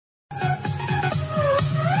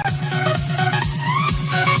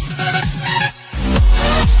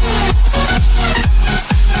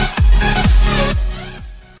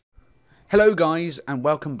Hello guys, and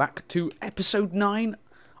welcome back to episode 9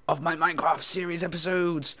 of my Minecraft series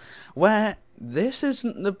episodes, where this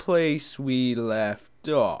isn't the place we left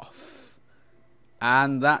off.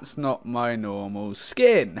 And that's not my normal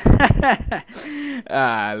skin.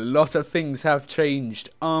 A lot of things have changed.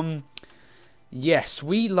 Yes,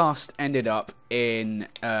 we last ended up in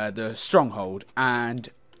the stronghold, and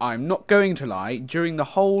I'm not going to lie, during the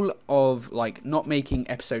whole of not making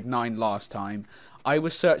episode 9 last time, I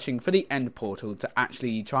was searching for the end portal to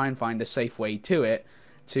actually try and find a safe way to it,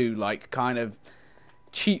 to kind of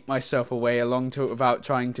cheat myself away along to it without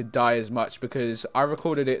trying to die as much, because I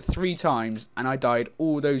recorded it 3 times and I died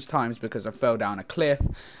all those times because I fell down a cliff,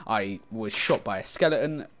 I was shot by a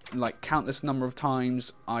skeleton countless number of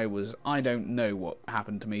times. I don't know what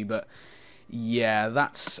happened to me, but yeah,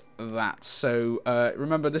 that's that. So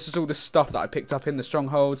remember, this is all the stuff that I picked up in the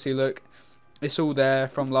stronghold. See, look, it's all there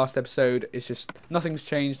from last episode. It's just nothing's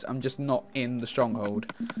changed. I'm just not in the stronghold.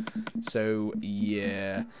 So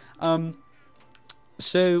yeah.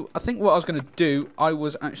 So I think what I was going to do, I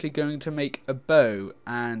was actually going to make a bow,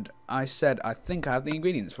 and I said I think I have the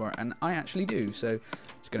ingredients for it, and I actually do. So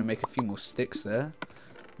just going to make a few more sticks there.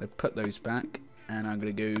 I'm going to put those back, and I'm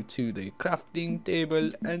going to go to the crafting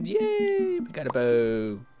table, and yay, we got a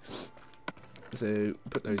bow. So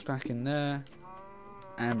put those back in there.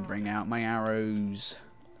 And bring out my arrows.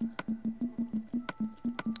 I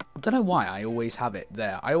don't know why I always have it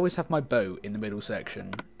there. I always have my bow in the middle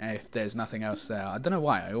section if there's nothing else there. I don't know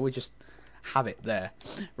why. I always just have it there.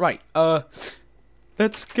 Right,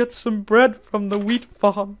 let's get some bread from the wheat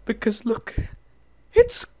farm, because look,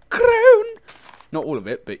 it's grown. Not all of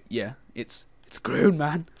it, but yeah, it's grown,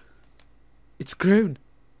 man. It's grown.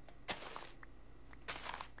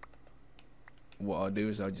 What I'll do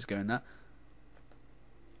is I'll just go in that.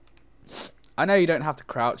 I know you don't have to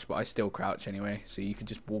crouch, but I still crouch anyway, so you could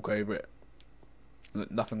just walk over it.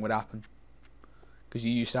 Nothing would happen. Because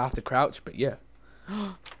you used to have to crouch, but yeah.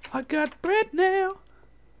 I got bread now.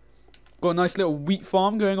 Got a nice little wheat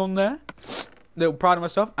farm going on there. Little proud of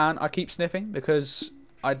myself, and I keep sniffing because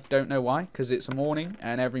I don't know why, because it's a morning,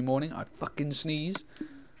 and every morning I fucking sneeze.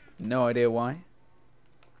 No idea why.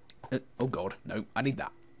 Oh god, no, I need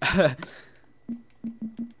that.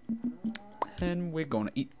 And we're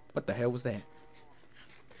gonna eat. What the hell was that?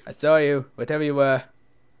 I saw you, whatever you were.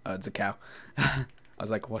 Oh, it's a cow. I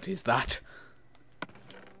was like, what is that?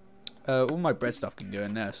 All my bread stuff can go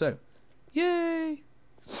in there, so. Yay!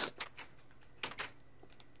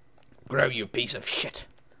 Grow, you piece of shit.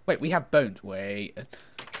 Wait, we have bones. Wait.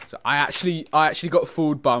 So I actually got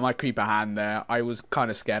fooled by my creeper hand there. I was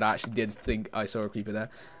kind of scared. I actually did think I saw a creeper there.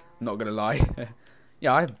 I'm not gonna lie.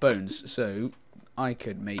 Yeah, I have bones, so I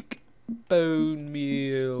could make bone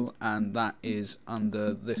meal, and that is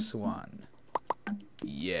under this one.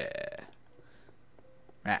 Yeah.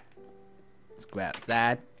 Right. Let's go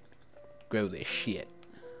outside. Grow this shit.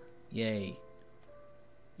 Yay.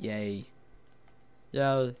 Yay.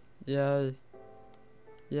 Yay. Yay.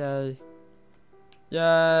 Yay.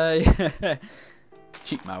 Yay.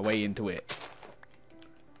 Cheat my way into it.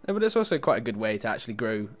 No, but it's also quite a good way to actually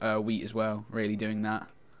grow wheat as well, really doing that.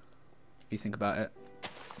 If you think about it.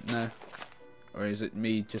 No. Or is it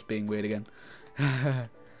me just being weird again?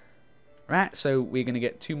 Right, so we're going to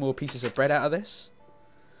get 2 more pieces of bread out of this.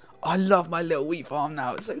 I love my little wheat farm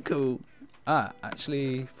now. It's so cool. Ah,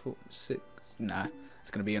 actually, 4, 6. Nah, it's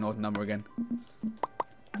going to be an odd number again.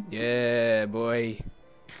 Yeah, boy.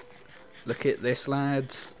 Look at this,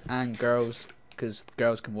 lads and girls, because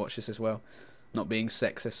girls can watch this as well. Not being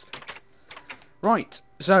sexist. Right,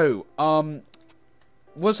 so,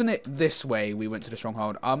 wasn't it this way we went to the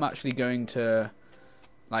stronghold? I'm actually going to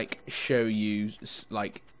show you because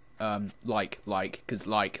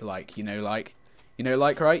you know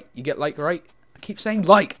right? You get right? I keep saying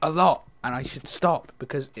a lot, and I should stop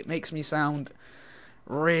because it makes me sound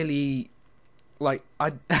really I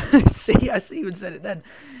even said it then.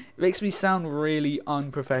 It makes me sound really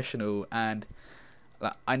unprofessional, and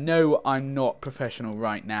I know I'm not professional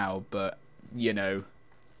right now, but you know,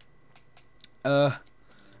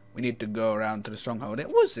 we need to go around to the stronghold. It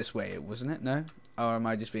was this way, wasn't it? No? Or am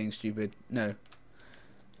I just being stupid? No.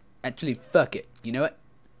 Actually, fuck it. You know what?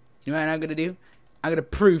 You know what I'm going to do? I'm going to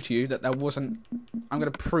prove to you that there wasn't... I'm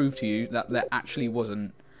going to prove to you that there actually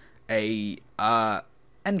wasn't a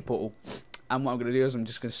end portal. And what I'm going to do is I'm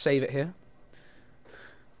just going to save it here.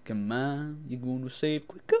 Come on. You're going to save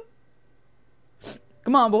quicker.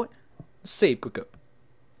 Come on, boy. Save quicker.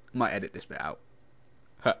 I might edit this bit out.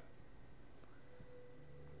 Huh.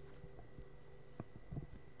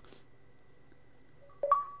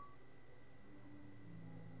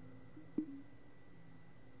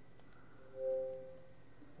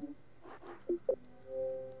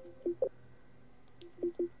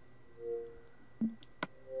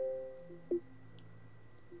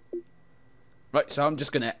 Right, so I'm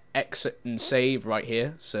just going to exit and save right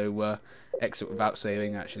here. So, exit without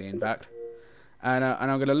saving, actually, in fact. And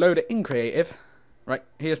I'm going to load it in creative. Right,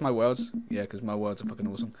 here's my worlds. Yeah, because my worlds are fucking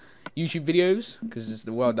awesome. YouTube videos, because it's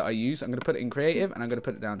the world that I use. I'm going to put it in creative, and I'm going to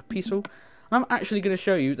put it down to peaceful. And I'm actually going to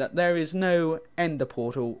show you that there is no ender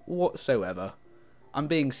portal whatsoever. I'm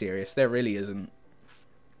being serious, there really isn't.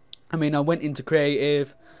 I mean, I went into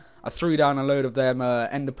creative, I threw down a load of them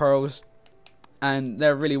ender pearls, and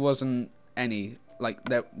there really wasn't any. Like,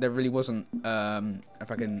 there really wasn't a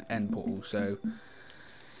fucking end portal, so...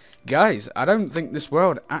 Guys, I don't think this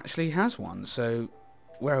world actually has one, so...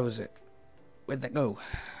 Where was it? Where'd that go?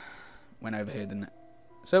 Went over here, didn't it?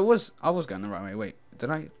 So it was... I was going the right way. Wait,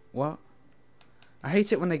 did I... What? I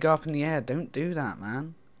hate it when they go up in the air. Don't do that,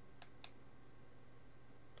 man.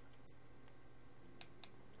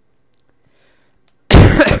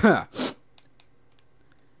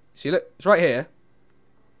 See, look, it's right here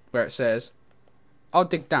where it says I'll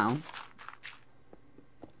dig down.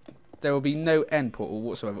 There will be no end portal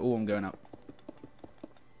whatsoever. Oh, I'm going up.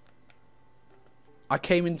 I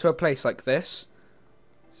came into a place like this.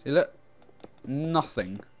 See, look,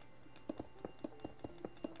 nothing.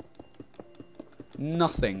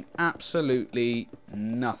 Nothing. Absolutely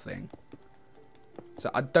nothing. So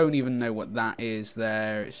I don't even know what that is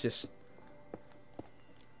there. It's just...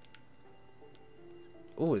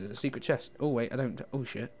 Oh, there's a secret chest. Oh, wait, I don't... Oh,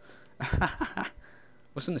 shit.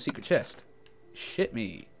 What's in the secret chest? Shit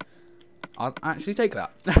me. I'll actually take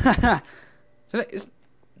that. So it's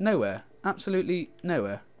nowhere. Absolutely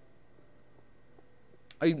nowhere.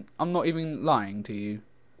 I'm not even lying to you.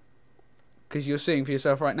 Because you're seeing for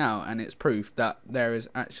yourself right now, and it's proof that there is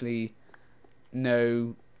actually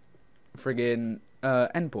no friggin'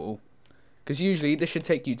 end portal. Because usually this should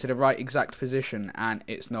take you to the right exact position, and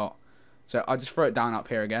it's not. So I'll just throw it down up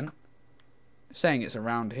here again. Saying it's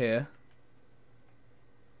around here.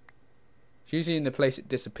 It's usually in the place it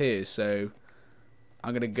disappears, so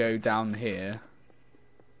I'm going to go down here.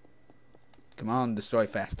 Come on, destroy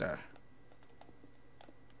faster.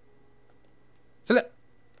 So look.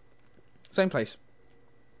 Same place.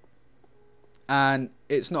 And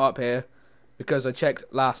it's not up here because I checked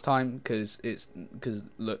last time because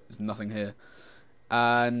look, there's nothing here.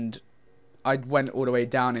 And I went all the way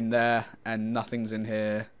down in there and nothing's in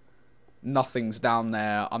here. Nothing's down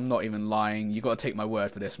there. I'm not even lying. You got to take my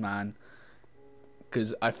word for this, man.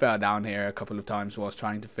 Because I fell down here a couple of times whilst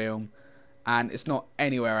trying to film. And it's not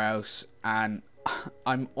anywhere else. And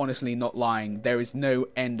I'm honestly not lying. There is no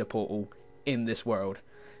ender portal in this world.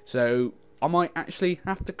 So I might actually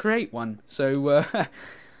have to create one. So,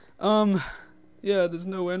 yeah, there's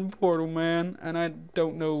no end portal, man. And I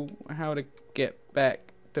don't know how to get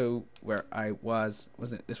back to where I was.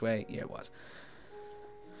 Was it this way? Yeah, it was.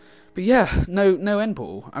 But yeah, no end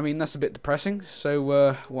portal. I mean, that's a bit depressing. So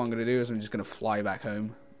what I'm going to do is I'm just going to fly back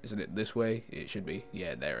home. Isn't it this way? It should be.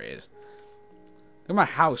 Yeah, there it is. Look at my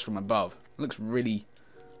house from above. It looks really...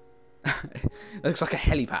 it looks like a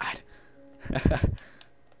helipad.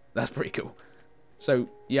 That's pretty cool. So,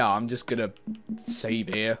 yeah, I'm just going to save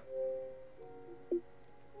here.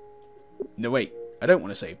 No, wait. I don't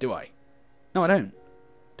want to save, do I? No, I don't.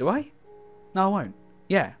 Do I? No, I won't.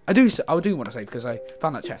 Yeah, I do want to save because I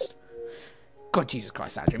found that chest. God, Jesus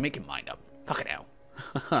Christ, Andrew, make your mind up. Fucking hell.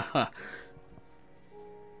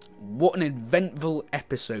 What an eventful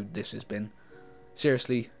episode this has been.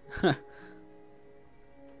 Seriously.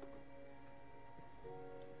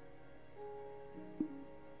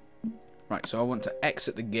 Right, so I want to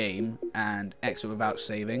exit the game and exit without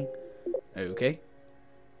saving. Okay.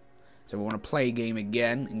 So we want to play a game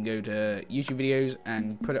again and go to YouTube videos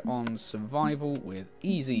and put it on survival with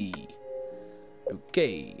easy.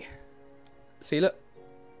 Okay. See, look.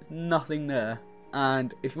 There's nothing there.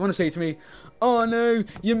 And if you want to say to me, oh no,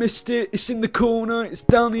 you missed it, it's in the corner, it's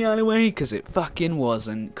down the alleyway, because it fucking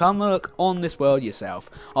wasn't. Come look on this world yourself.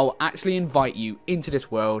 I'll actually invite you into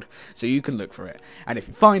this world so you can look for it. And if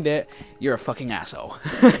you find it, you're a fucking asshole.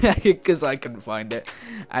 Because I couldn't find it.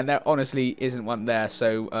 And there honestly isn't one there.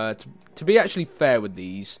 So to be actually fair with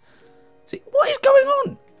these... See, what is going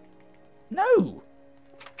on? No.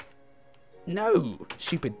 No.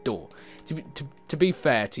 Stupid door. To be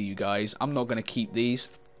fair to you guys, I'm not going to keep these,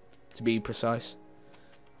 to be precise.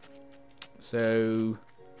 So,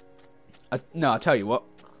 no, I'll tell you what.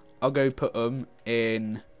 I'll go put them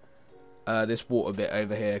in this water bit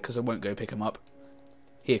over here, because I won't go pick them up.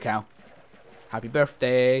 Here, cow. Happy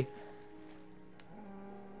birthday.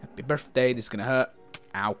 Happy birthday. This is going to hurt.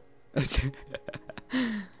 Ow.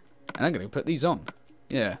 And I'm going to put these on.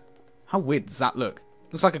 Yeah. How weird does that look?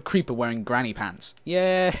 Looks like a creeper wearing granny pants.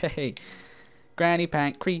 Yay! Granny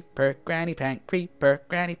Pank Creeper, Granny Pank Creeper,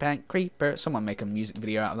 Granny Pank Creeper. Someone make a music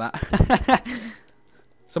video out of that.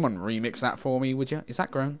 Someone remix that for me, would you? Is that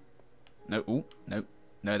grown? No, ooh, no,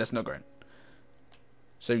 no, that's not grown.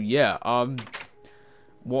 So yeah,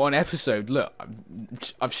 what an episode! Look,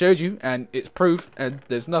 I've showed you, and it's proof, and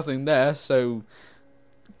there's nothing there. So,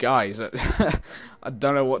 guys, I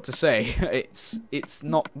don't know what to say. It's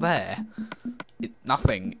not there.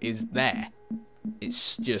 Nothing is there.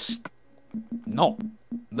 It's just not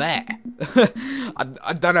there.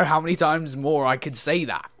 I don't know how many times more I could say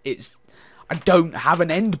that. I don't have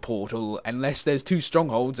an end portal unless there's 2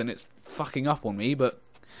 strongholds, and it's fucking up on me. But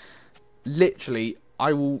literally,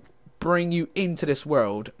 I will bring you into this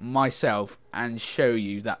world myself and show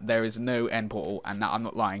you that there is no end portal, and that I'm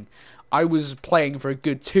not lying. I was playing for a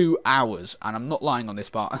good 2 hours, and I'm not lying on this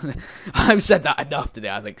part. I've said that enough today,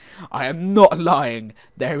 I think. I am not lying.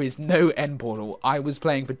 There is no end portal. I was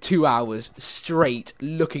playing for 2 hours straight,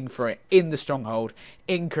 looking for it in the stronghold,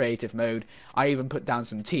 in creative mode. I even put down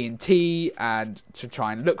some TNT and to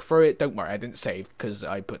try and look for it. Don't worry, I didn't save, because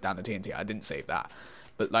I put down the TNT. I didn't save that.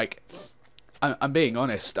 But, like, I'm being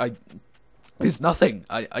honest. There's nothing.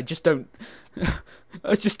 I just don't...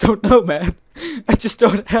 I just don't know, man. I just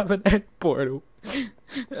don't have an end portal.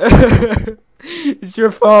 It's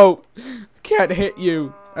your fault. I can't hit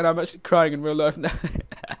you. And I'm actually crying in real life now.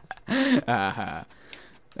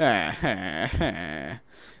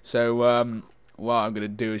 So, what I'm going to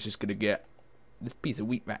do is just going to get this piece of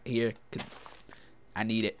wheat right here. Cause I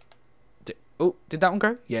need it. Oh, did that one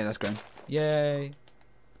grow? Yeah, that's grown. Yay.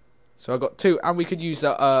 So I got 2, and we could use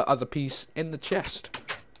that other piece in the chest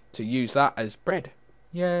to use that as bread.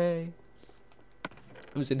 Yay.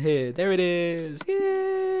 Who's in here? There it is.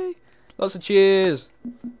 Yay. Lots of cheers.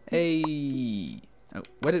 Hey. Oh,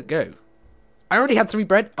 where did it go? I already had 3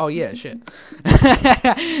 bread. Oh, yeah, shit.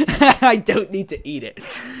 I don't need to eat it.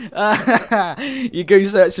 You go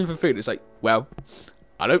searching for food. It's like, well,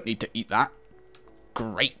 I don't need to eat that.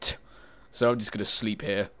 Great. So I'm just going to sleep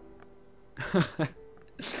here.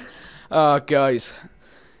 Oh, guys.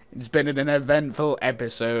 It's been an eventful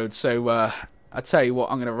episode, so I tell you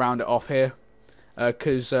what, I'm going to round it off here,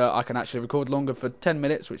 because I can actually record longer for 10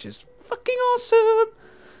 minutes, which is fucking awesome.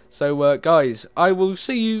 So, guys, I will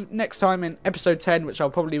see you next time in episode 10, which I'll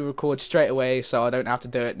probably record straight away, so I don't have to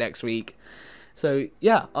do it next week. So,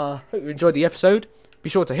 yeah, hope you enjoyed the episode. Be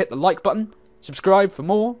sure to hit the like button, subscribe for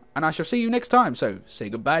more, and I shall see you next time. So, say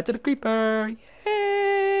goodbye to the creeper. Yay!